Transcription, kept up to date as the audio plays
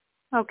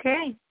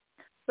Okay,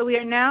 so we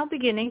are now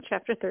beginning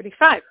chapter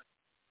 35.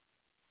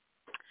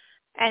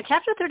 And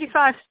chapter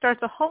 35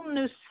 starts a whole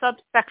new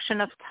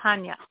subsection of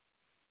Tanya.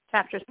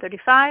 Chapters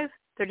 35,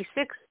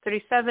 36,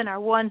 37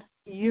 are one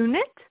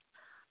unit,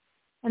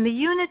 and the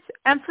unit's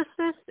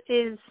emphasis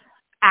is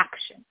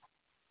action,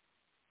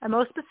 and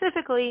most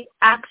specifically,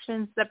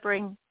 actions that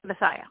bring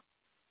Messiah.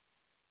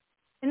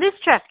 In this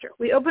chapter,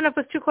 we open up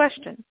with two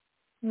questions.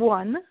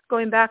 One,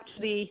 going back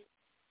to the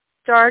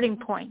starting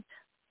point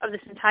of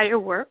this entire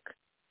work,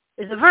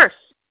 is a verse.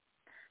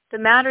 The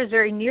matter is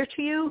very near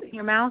to you, in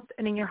your mouth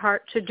and in your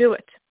heart, to do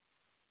it.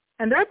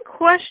 And there are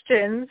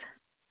questions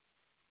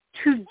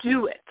to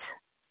do it,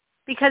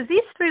 because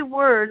these three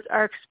words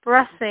are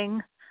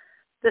expressing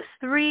the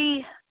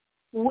three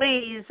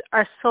ways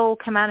our soul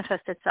can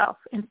manifest itself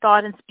in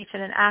thought and speech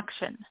and in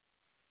action,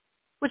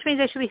 which means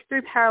there should be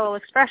three parallel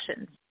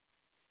expressions: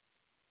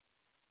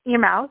 in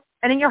your mouth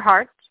and in your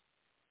heart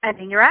and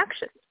in your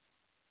actions.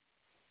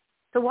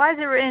 So why is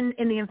there in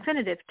the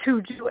infinitive,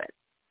 to do it,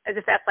 as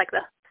if that's like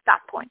the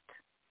stop point?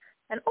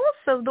 And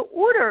also the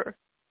order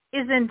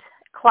isn't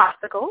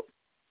classical,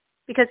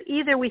 because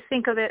either we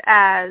think of it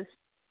as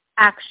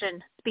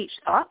action, speech,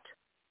 thought,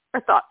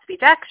 or thought,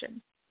 speech,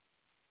 action.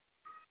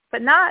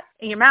 But not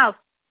in your mouth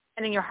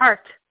and in your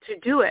heart to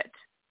do it.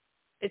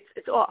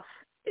 It's off.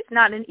 It's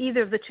not in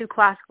either of the two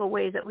classical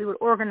ways that we would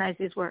organize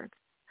these words.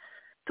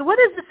 So what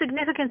is the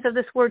significance of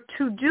this word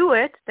to do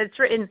it, that's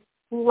written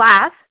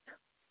last,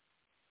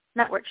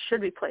 not where it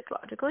should be placed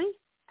logically,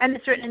 and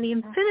it's written in the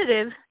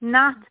infinitive,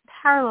 not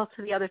parallel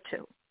to the other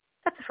two?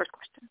 That's the first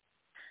question.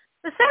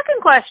 The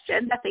second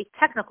question, that's a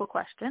technical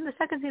question. The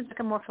second seems like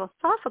a more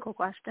philosophical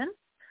question.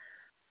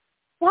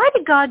 Why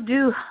did God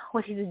do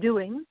what he's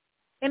doing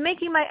in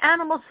making my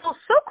animal soul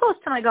so close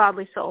to my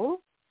godly soul,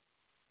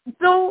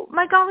 though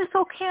my godly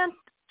soul can't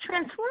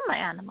transform my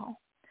animal?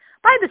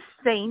 By the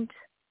saint,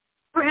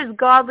 where his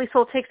godly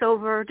soul takes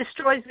over,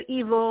 destroys the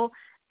evil,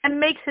 and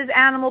makes his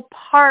animal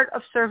part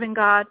of serving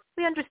God,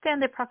 we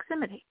understand their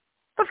proximity.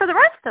 But for the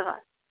rest of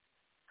us,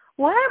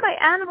 why are my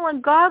animal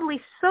and godly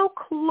so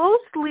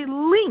closely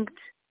linked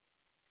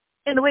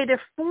in the way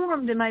they're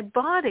formed in my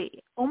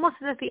body, almost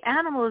as if the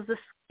animal is the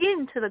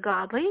skin to the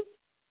godly,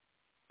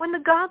 when the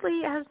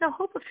godly has no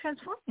hope of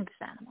transforming this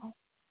animal?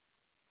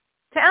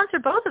 To answer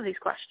both of these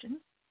questions,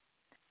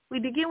 we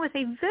begin with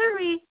a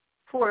very,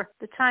 for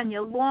the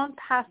Tanya, long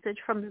passage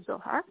from the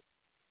Zohar.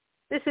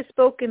 This is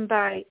spoken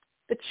by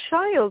the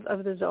child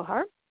of the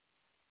Zohar,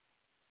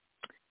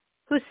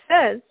 who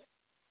says,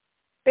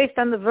 based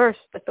on the verse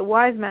that the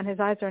wise man, his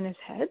eyes are in his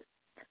head,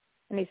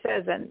 and he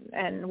says,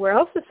 and where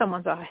else is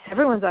someone's eyes?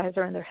 Everyone's eyes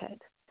are in their head.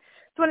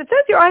 So when it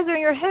says your eyes are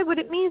in your head, what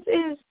it means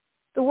is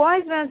the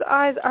wise man's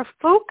eyes are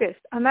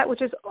focused on that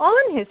which is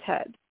on his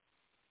head.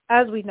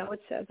 As we know,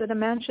 it says that a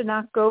man should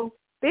not go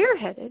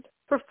bareheaded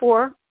for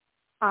 4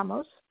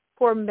 amos,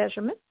 4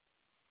 measurements,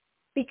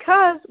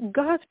 because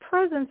God's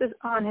presence is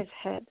on his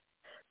head.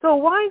 So a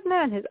wise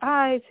man, his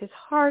eyes, his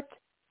heart,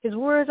 his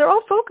words are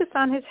all focused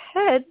on his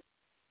head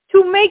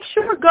to make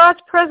sure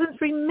God's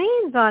presence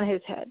remains on his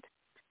head.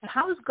 And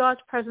how is God's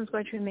presence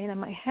going to remain on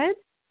my head?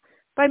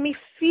 By me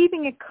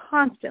feeding it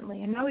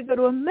constantly. And now we go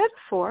to a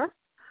metaphor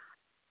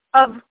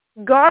of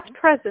God's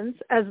presence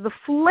as the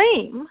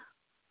flame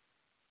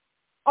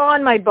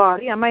on my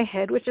body, on my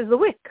head, which is the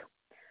wick.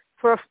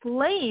 For a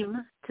flame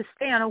to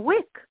stay on a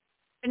wick,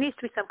 there needs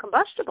to be some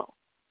combustible.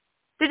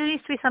 There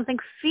needs to be something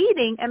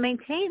feeding and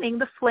maintaining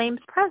the flame's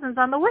presence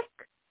on the wick.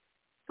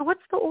 So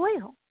what's the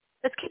oil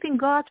that's keeping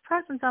God's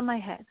presence on my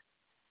head?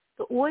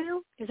 The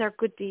oil is our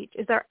good deed,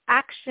 is our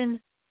action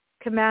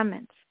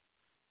commandments.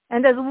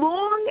 And as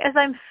long as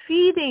I'm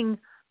feeding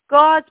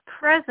God's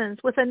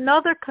presence with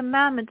another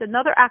commandment,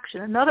 another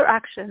action, another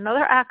action,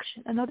 another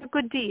action, another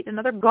good deed,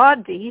 another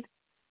God deed,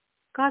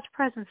 God's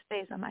presence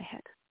stays on my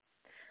head.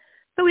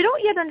 So we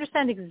don't yet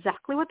understand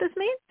exactly what this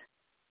means,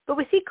 but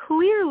we see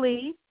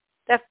clearly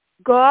that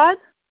God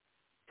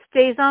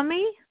stays on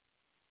me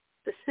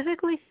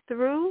specifically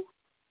through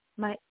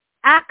my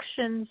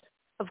actions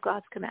of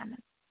God's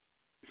commandments.